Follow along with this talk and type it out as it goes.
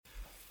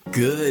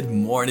Good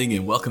morning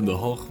and welcome to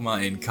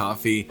Chochmah and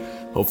Coffee.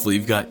 Hopefully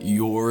you've got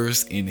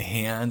yours in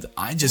hand.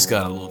 I just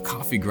got a little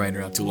coffee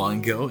grinder not too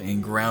long ago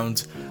and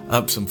ground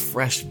up some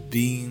fresh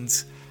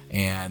beans.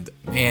 And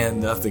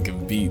man, nothing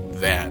can beat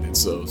that. And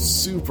so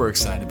super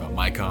excited about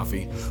my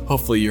coffee.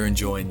 Hopefully you're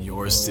enjoying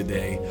yours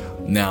today.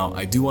 Now,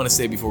 I do want to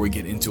say before we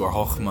get into our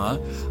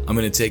Chochmah, I'm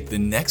going to take the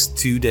next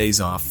 2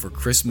 days off for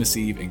Christmas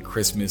Eve and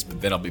Christmas,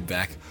 but then I'll be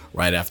back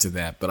right after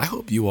that. But I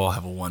hope you all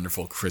have a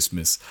wonderful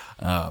Christmas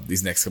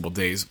these next couple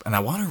days. And I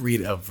want to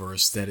read a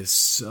verse that is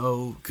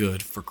so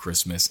good for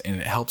Christmas, and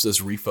it helps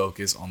us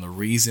refocus on the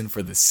reason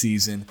for the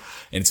season.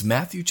 And it's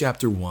Matthew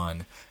chapter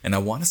 1, and I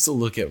want us to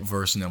look at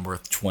verse number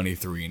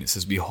 23. And it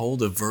says,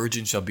 "Behold, a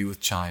virgin shall be with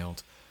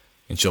child,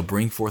 and shall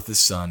bring forth a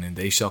son, and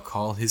they shall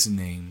call his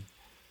name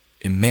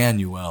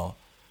Emmanuel,"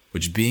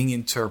 which being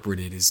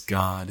interpreted is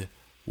God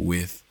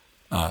with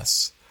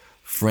us.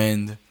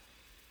 Friend,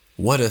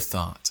 what a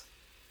thought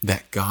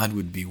that God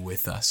would be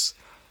with us.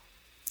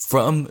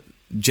 From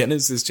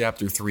Genesis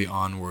chapter 3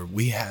 onward,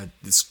 we had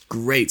this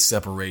great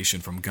separation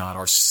from God.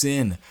 Our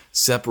sin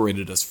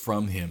separated us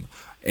from him.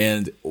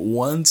 And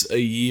once a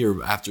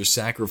year after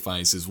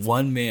sacrifices,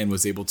 one man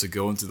was able to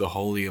go into the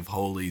Holy of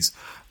Holies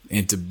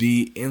and to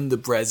be in the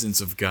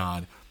presence of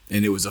God.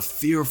 And it was a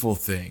fearful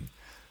thing.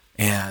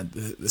 And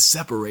the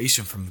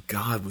separation from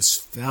God was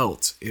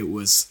felt.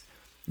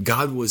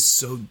 God was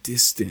so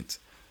distant.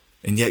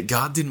 And yet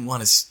God didn't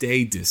want to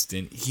stay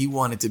distant. He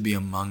wanted to be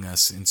among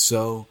us. And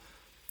so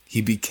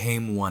he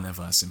became one of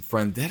us. And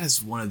friend, that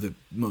is one of the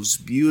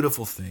most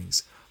beautiful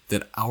things,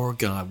 that our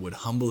God would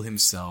humble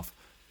himself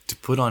to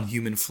put on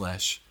human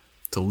flesh,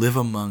 to live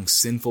among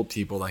sinful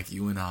people like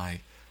you and I,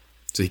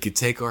 so he could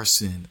take our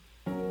sin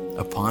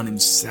upon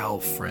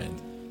himself,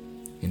 friend,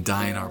 and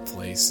die in our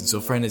place. And so,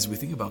 friend, as we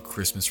think about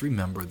Christmas,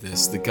 remember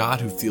this: the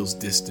God who feels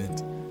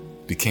distant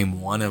became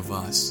one of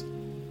us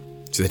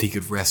so that he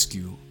could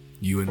rescue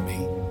you and me.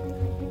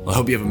 Well, I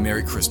hope you have a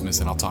Merry Christmas,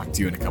 and I'll talk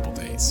to you in a couple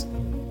days.